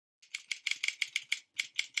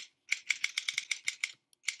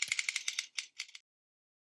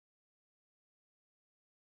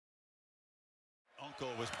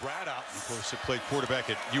tackle was Braddock, of course, who played quarterback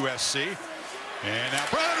at USC. And now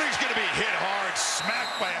Browning's going to be hit hard,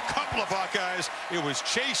 smacked by a couple of Buckeyes. It was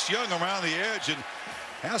Chase Young around the edge, and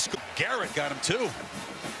Haskell Garrett got him too.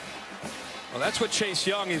 Well, that's what Chase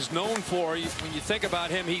Young is known for. When you think about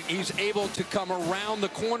him, he's able to come around the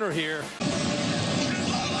corner here.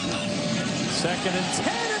 2nd and 10,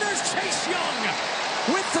 and there's Chase Young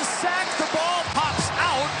with the sack. The ball pops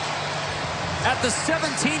out at the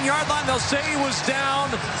 17-yard line. They'll say he was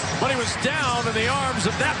down, but he was down in the arms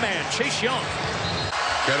of that man, Chase Young.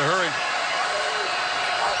 Gotta hurry.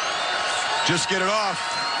 Just get it off.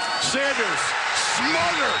 Sanders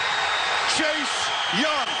smothered Chase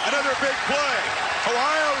Young. Another big play.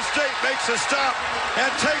 Ohio State makes a stop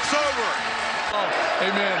and takes over. Oh,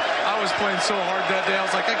 hey man, I was playing so hard that day. I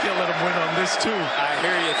was like, I can't let him win on this too. I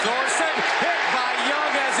hear you. Thorson hit by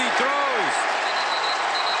Young as he throws.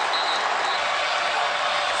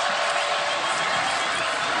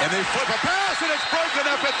 And they flip a pass, and it's broken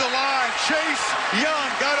up at the line. Chase Young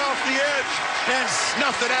got off the edge and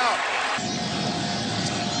snuffed it out.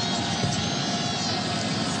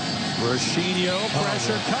 Rashinho,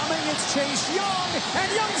 pressure coming. It's Chase Young, and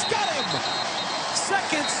Young's got him.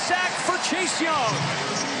 2nd sack for Chase Young.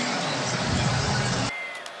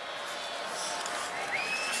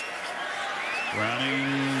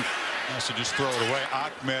 Browning has to just throw it away.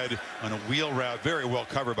 Ahmed on a wheel route, very well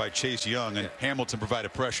covered by Chase Young, and Hamilton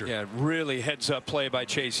provided pressure. Yeah, really heads-up play by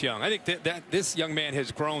Chase Young. I think that this young man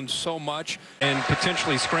has grown so much and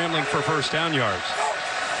potentially scrambling for first down yards.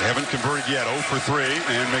 They haven't converted yet, 0 for 3,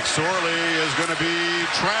 and McSorley is going to be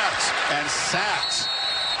trapped and sacked.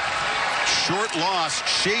 Short loss.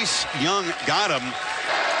 Chase Young got him.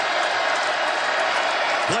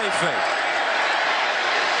 Play fake.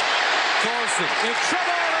 Thorson in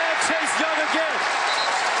trouble, and Chase Young again.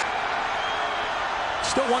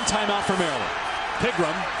 Still one timeout for Maryland.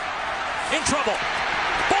 Pigram in trouble.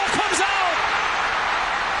 Ball comes out.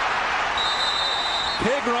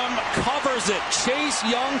 Pigram covers it. Chase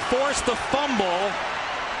Young forced the fumble.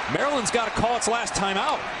 Maryland's got to call its last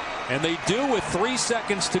timeout, and they do with 3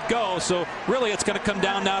 seconds to go. So really, it's going to come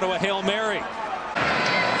down now to a Hail Mary. Urban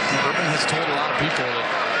has told a lot of people that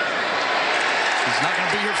he's not going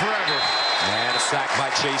to be here forever. And a sack by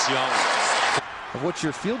Chase Young. What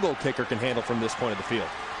your field goal kicker can handle from this point of the field.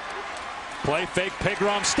 Play fake.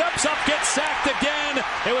 Pigram steps up, gets sacked again.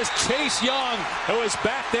 It was Chase Young who was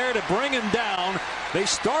back there to bring him down. They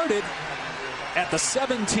started at the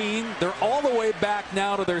 17. They're all the way back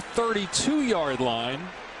now to their 32-yard line.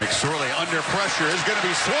 McSorley under pressure is going to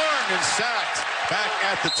be swarmed and sacked back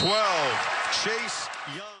at the 12. Chase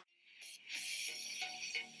Young.